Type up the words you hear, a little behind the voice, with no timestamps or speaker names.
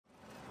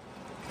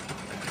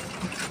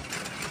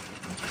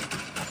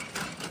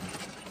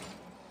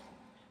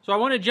So I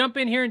want to jump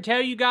in here and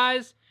tell you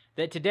guys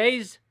that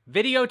today's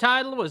video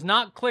title was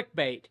not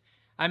clickbait.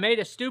 I made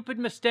a stupid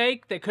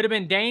mistake that could have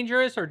been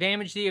dangerous or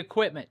damaged the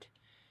equipment.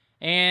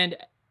 And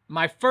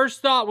my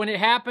first thought when it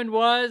happened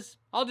was,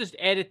 I'll just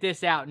edit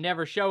this out and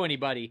never show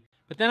anybody.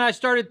 But then I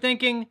started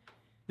thinking,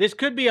 this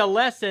could be a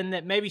lesson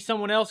that maybe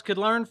someone else could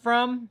learn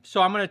from,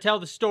 so I'm going to tell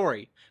the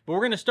story. But we're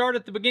going to start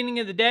at the beginning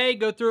of the day,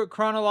 go through it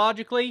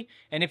chronologically,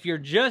 and if you're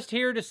just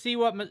here to see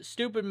what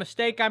stupid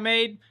mistake I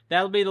made,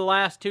 that'll be the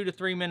last 2 to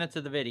 3 minutes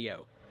of the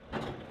video.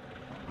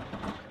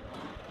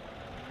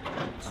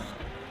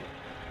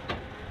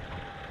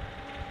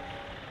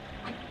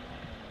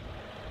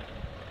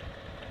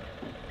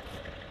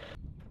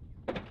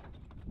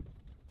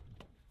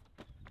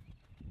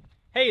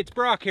 Hey, it's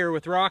Brock here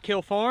with Rock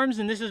Hill Farms,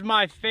 and this is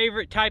my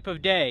favorite type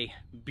of day.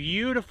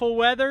 Beautiful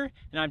weather,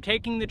 and I'm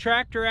taking the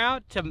tractor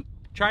out to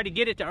try to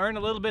get it to earn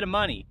a little bit of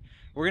money.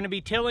 We're going to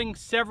be tilling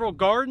several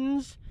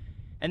gardens,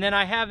 and then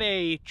I have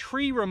a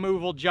tree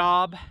removal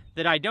job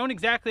that I don't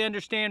exactly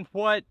understand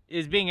what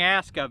is being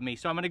asked of me.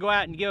 So I'm going to go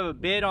out and give a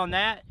bid on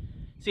that,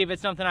 see if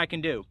it's something I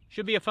can do.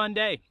 Should be a fun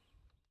day.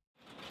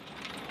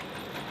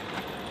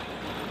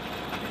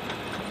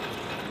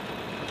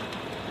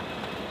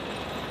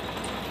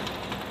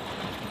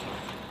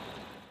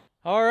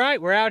 All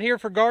right, we're out here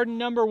for garden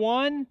number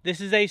 1. This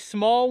is a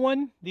small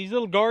one. These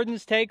little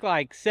gardens take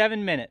like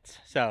 7 minutes.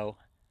 So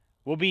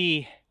we'll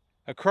be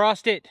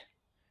across it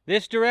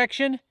this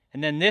direction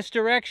and then this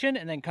direction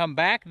and then come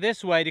back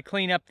this way to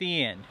clean up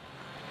the end.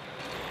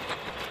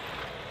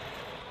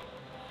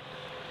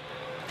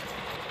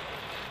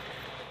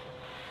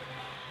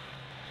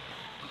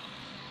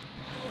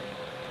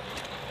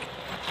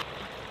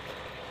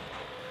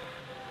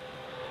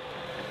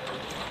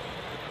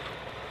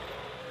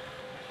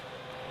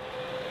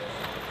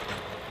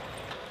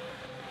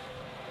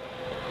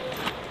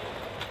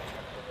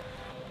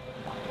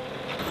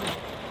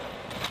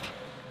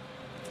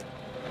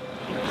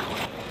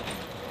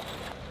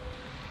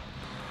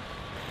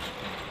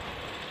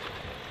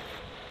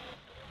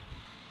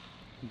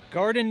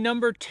 Garden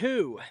number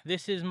 2.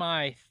 This is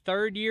my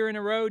 3rd year in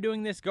a row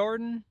doing this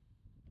garden.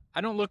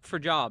 I don't look for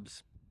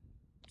jobs.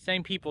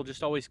 Same people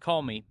just always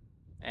call me,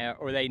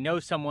 or they know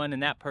someone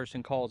and that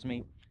person calls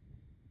me.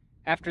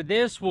 After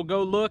this, we'll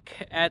go look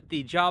at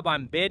the job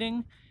I'm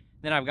bidding.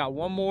 Then I've got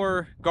one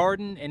more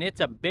garden, and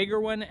it's a bigger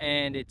one,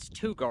 and it's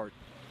 2 gardens.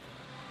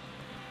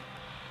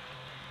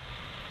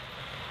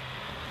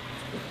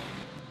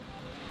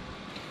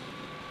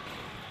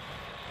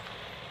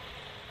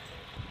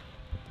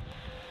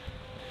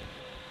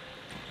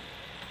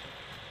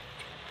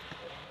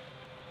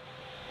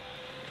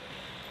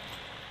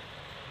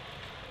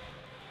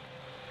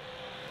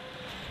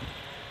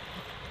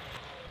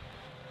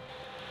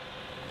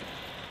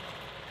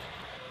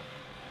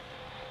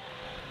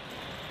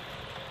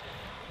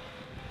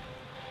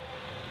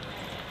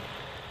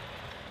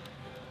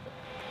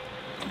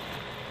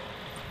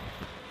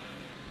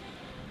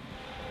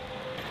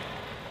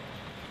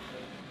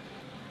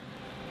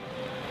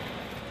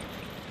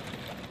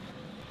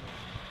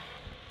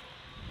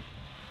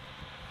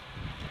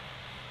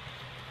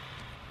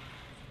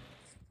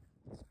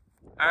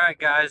 All right,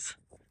 guys,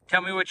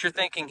 tell me what you're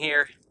thinking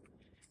here.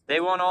 They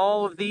want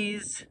all of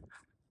these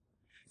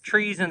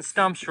trees and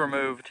stumps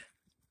removed.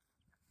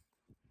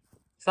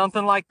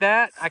 Something like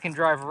that, I can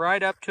drive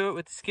right up to it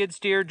with the skid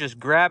steer, just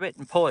grab it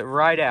and pull it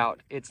right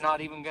out. It's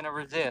not even going to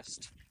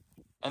resist.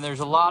 And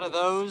there's a lot of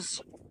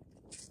those.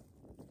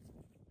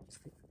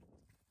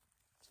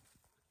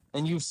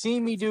 And you've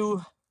seen me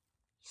do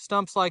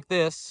stumps like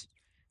this.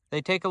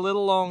 They take a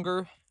little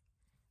longer,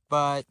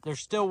 but they're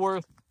still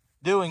worth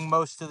doing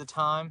most of the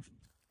time.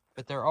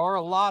 But there are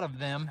a lot of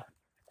them.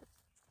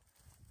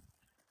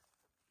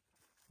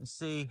 You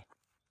see,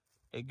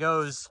 it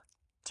goes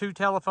 2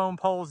 telephone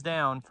poles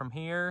down from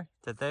here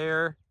to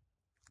there,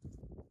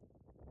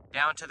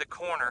 down to the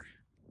corner.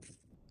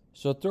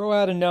 So throw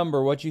out a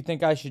number, what you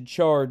think I should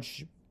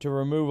charge to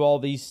remove all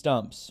these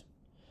stumps.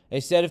 They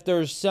said if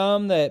there's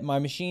some that my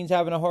machine's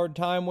having a hard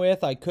time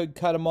with, I could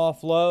cut them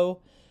off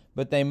low,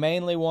 but they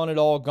mainly want it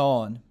all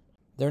gone.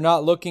 They're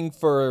not looking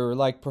for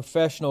like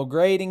professional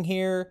grading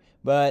here,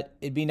 but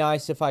it'd be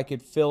nice if I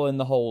could fill in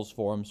the holes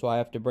for them, so I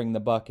have to bring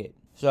the bucket.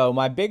 So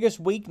my biggest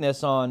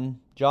weakness on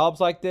jobs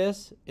like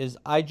this is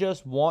I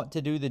just want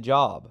to do the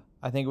job.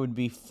 I think it would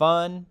be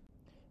fun,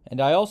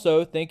 and I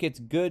also think it's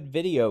good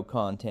video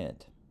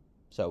content.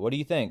 So what do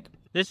you think?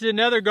 This is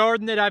another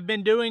garden that I've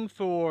been doing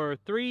for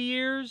 3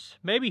 years,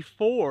 maybe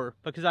 4,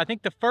 because I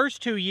think the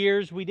first 2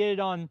 years we did it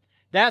on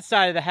that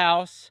side of the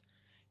house.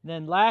 And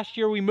then last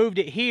year we moved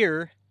it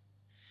here,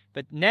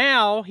 but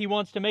now he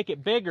wants to make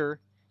it bigger.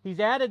 He's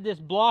added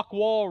this block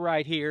wall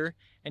right here,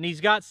 and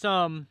he's got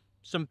some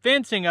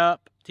fencing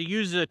up to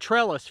use as a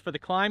trellis for the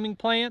climbing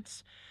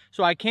plants.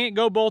 So I can't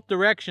go both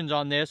directions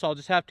on this. I'll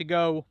just have to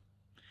go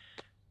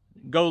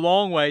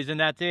long ways, and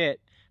that's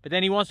it. But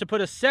then he wants to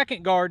put a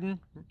second garden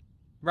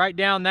right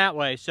down that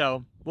way.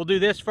 So we'll do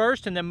this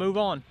first and then move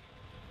on.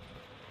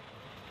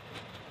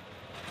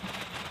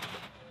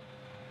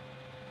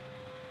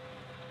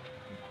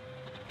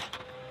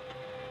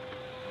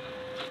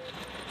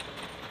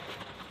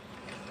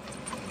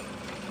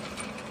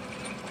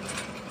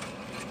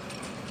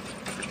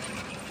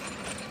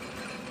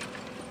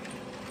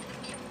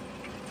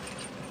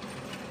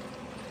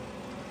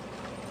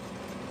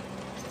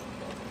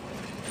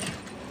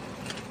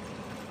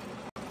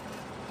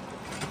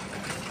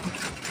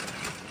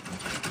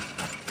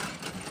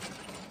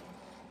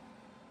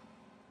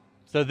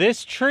 So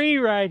this tree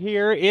right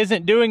here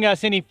isn't doing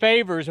us any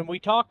favors, and we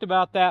talked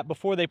about that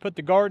before they put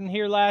the garden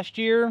here last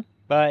year,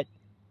 but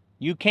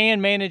you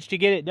can manage to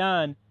get it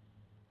done.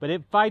 But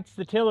it fights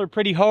the tiller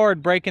pretty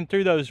hard breaking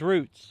through those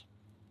roots.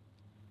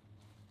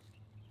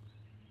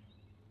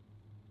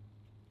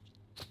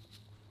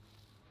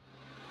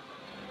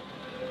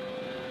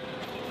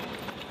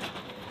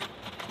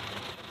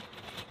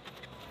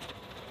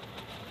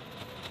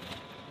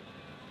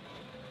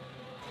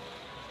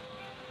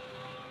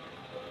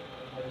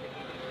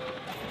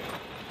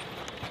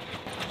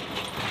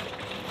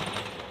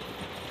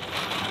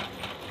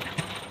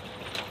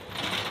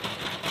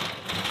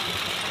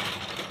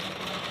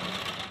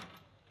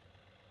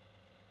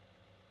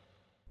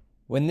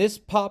 When this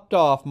popped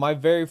off, my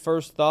very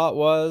first thought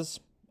was,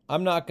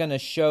 I'm not going to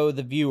show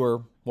the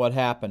viewer what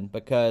happened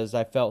because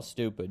I felt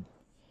stupid.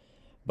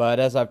 But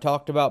as I've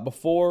talked about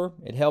before,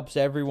 it helps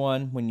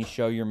everyone when you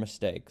show your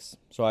mistakes.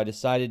 So I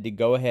decided to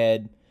go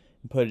ahead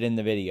and put it in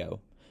the video.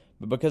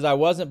 But because I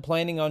wasn't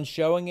planning on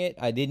showing it,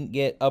 I didn't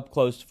get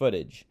up-close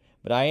footage.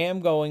 But I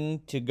am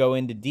going to go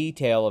into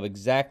detail of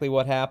exactly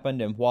what happened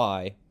and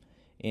why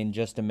in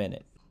just a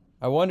minute.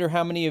 I wonder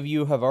how many of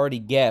you have already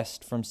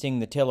guessed from seeing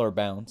the tiller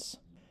bounce.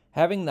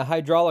 Having the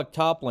hydraulic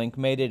top link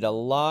made it a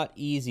lot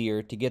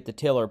easier to get the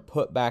tiller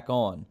put back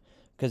on,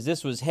 because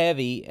this was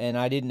heavy and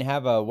I didn't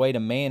have a way to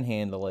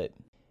manhandle it.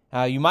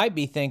 Now you might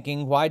be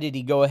thinking, why did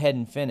he go ahead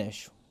and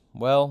finish?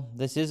 Well,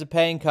 this is a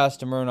paying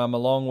customer and I'm a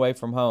long way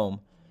from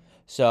home.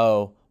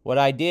 So what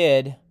I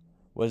did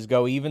was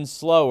go even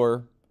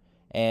slower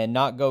and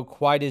not go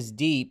quite as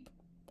deep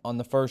on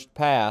the first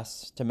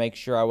pass to make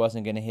sure I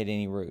wasn't going to hit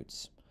any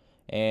roots.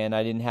 And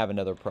I didn't have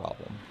another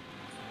problem.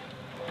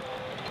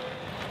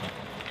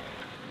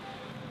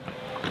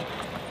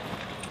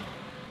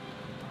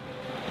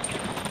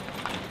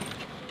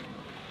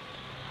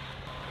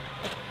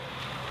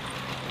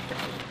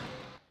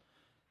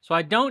 So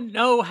I don't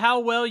know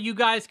how well you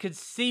guys could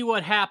see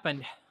what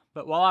happened,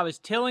 but while I was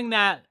tilling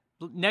that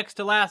next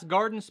to last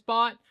garden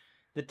spot,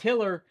 the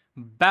tiller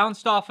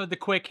bounced off of the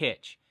quick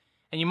hitch.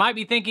 And you might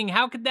be thinking,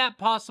 how could that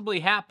possibly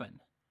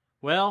happen?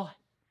 Well,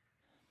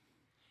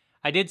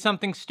 I did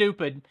something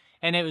stupid,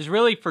 and it was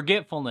really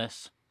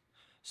forgetfulness.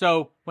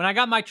 So when I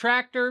got my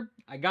tractor,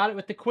 I got it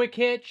with the quick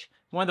hitch.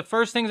 One of the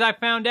first things I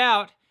found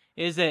out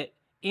is that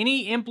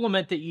any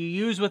implement that you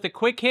use with a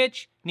quick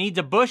hitch needs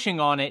a bushing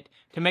on it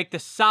to make the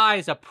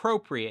size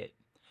appropriate.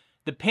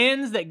 The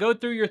pins that go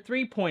through your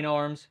 3-point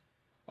arms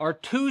are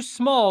too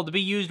small to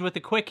be used with a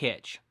quick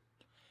hitch.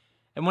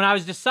 And when I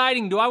was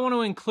deciding, do I want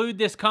to include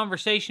this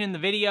conversation in the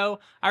video,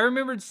 I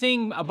remembered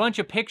seeing a bunch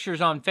of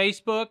pictures on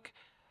Facebook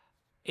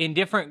in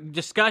different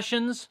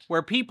discussions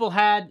where people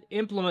had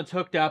implements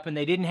hooked up and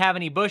they didn't have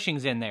any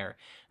bushings in there.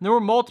 And there were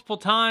multiple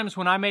times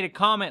when I made a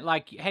comment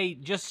like, hey,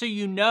 just so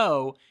you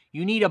know,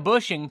 you need a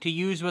bushing to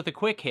use with a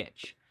quick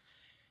hitch.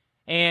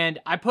 And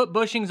I put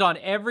bushings on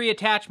every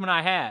attachment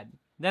I had.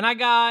 Then I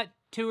got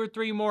 2 or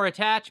 3 more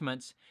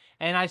attachments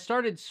and I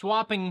started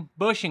swapping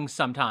bushings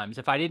sometimes.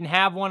 If I didn't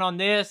have one on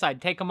this,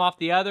 I'd take them off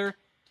the other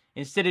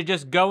instead of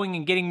just going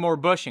and getting more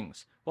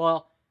bushings.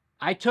 Well,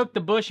 I took the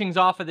bushings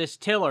off of this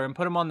tiller and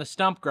put them on the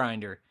stump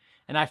grinder.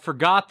 And I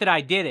forgot that I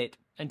did it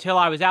until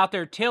I was out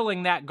there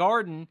tilling that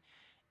garden.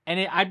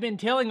 And I'd been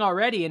tilling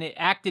already and it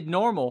acted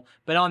normal.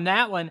 But on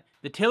that one,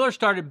 the tiller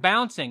started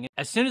bouncing.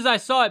 As soon as I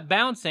saw it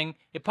bouncing,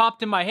 it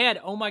popped in my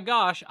head, oh my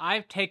gosh,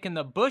 I've taken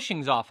the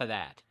bushings off of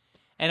that.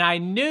 And I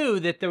knew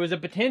that there was a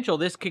potential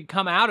this could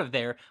come out of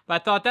there. But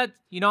I thought that,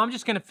 I'm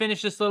just going to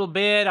finish this little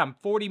bit. I'm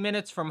 40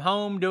 minutes from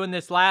home doing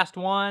this last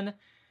one.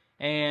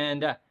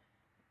 And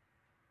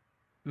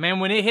man,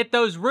 when it hit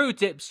those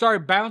roots, it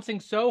started bouncing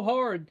so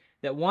hard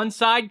that one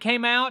side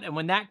came out. And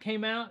when that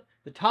came out,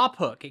 the top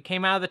hook, it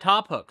came out of the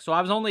top hook. So I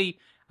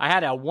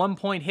had a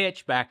 1-point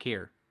hitch back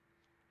here.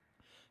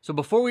 So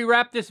before we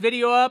wrap this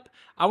video up,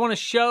 I want to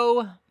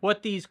show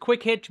what these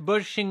quick hitch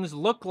bushings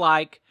look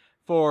like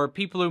for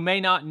people who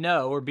may not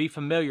know or be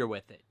familiar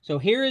with it. So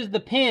here is the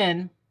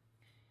pin,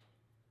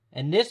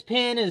 and this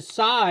pin is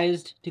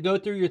sized to go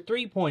through your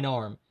 3-point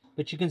arm.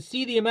 But you can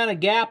see the amount of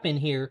gap in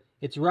here.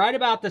 It's right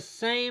about the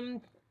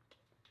same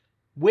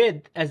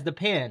width as the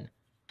pin.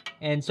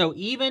 And so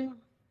even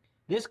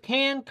this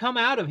can come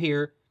out of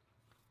here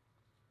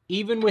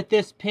even with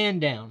this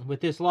pin down,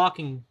 with this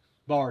locking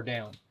bar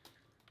down.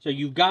 So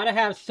you've got to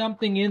have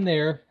something in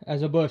there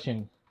as a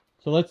bushing.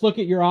 So let's look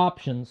at your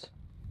options.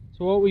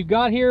 So what we've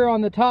got here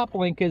on the top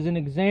link is an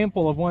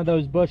example of one of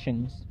those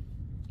bushings.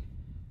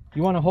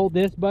 You want to hold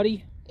this,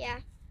 buddy? Yeah.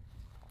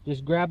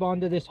 Just grab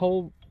onto this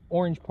whole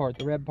orange part,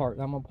 the red part.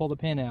 I'm going to pull the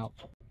pin out.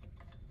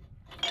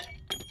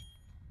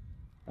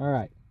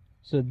 Alright.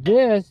 So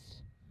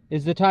this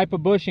is the type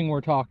of bushing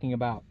we're talking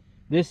about.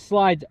 This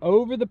slides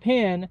over the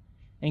pin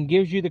and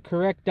gives you the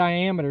correct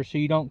diameter so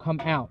you don't come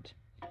out.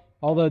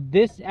 Although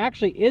this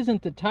actually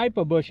isn't the type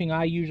of bushing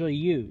I usually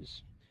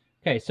use.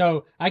 Okay,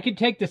 so I could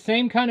take the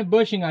same kind of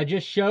bushing I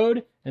just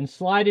showed and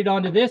slide it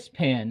onto this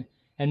pin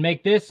and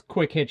make this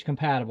quick hitch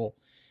compatible.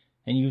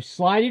 And you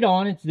slide it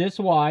on, it's this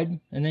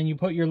wide, and then you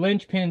put your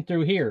linch pin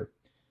through here.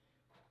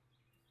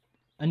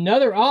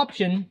 Another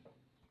option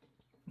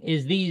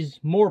is these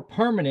more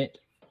permanent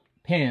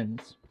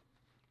pins.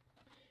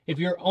 If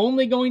you're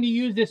only going to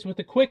use this with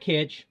a quick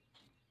hitch,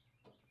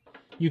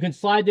 you can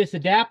slide this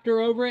adapter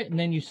over it, and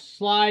then you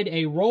slide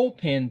a roll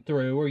pin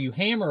through, or you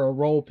hammer a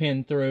roll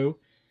pin through,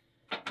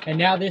 and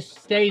now this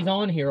stays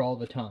on here all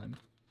the time.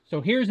 So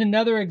here's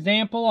another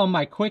example on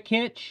my quick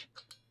hitch.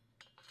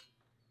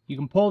 You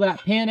can pull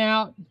that pin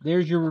out.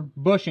 There's your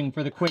bushing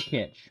for the quick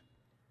hitch.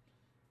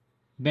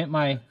 Bent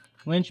my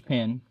linch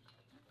pin.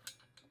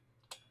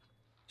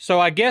 So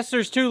I guess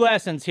there's two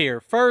lessons here.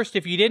 First,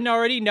 if you didn't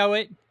already know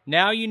it,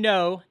 now you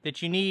know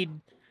that you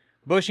need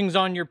bushings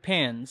on your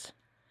pins.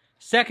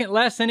 Second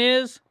lesson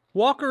is,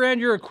 walk around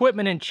your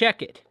equipment and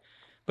check it.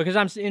 Because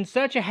I'm in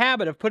such a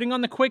habit of putting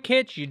on the quick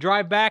hitch, you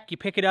drive back, you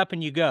pick it up,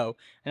 and you go.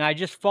 And I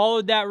just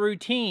followed that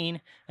routine,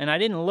 and I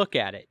didn't look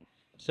at it.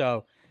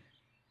 So,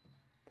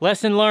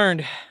 lesson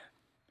learned.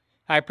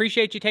 I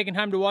appreciate you taking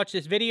time to watch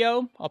this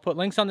video. I'll put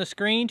links on the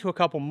screen to a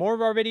couple more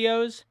of our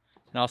videos,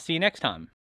 and I'll see you next time.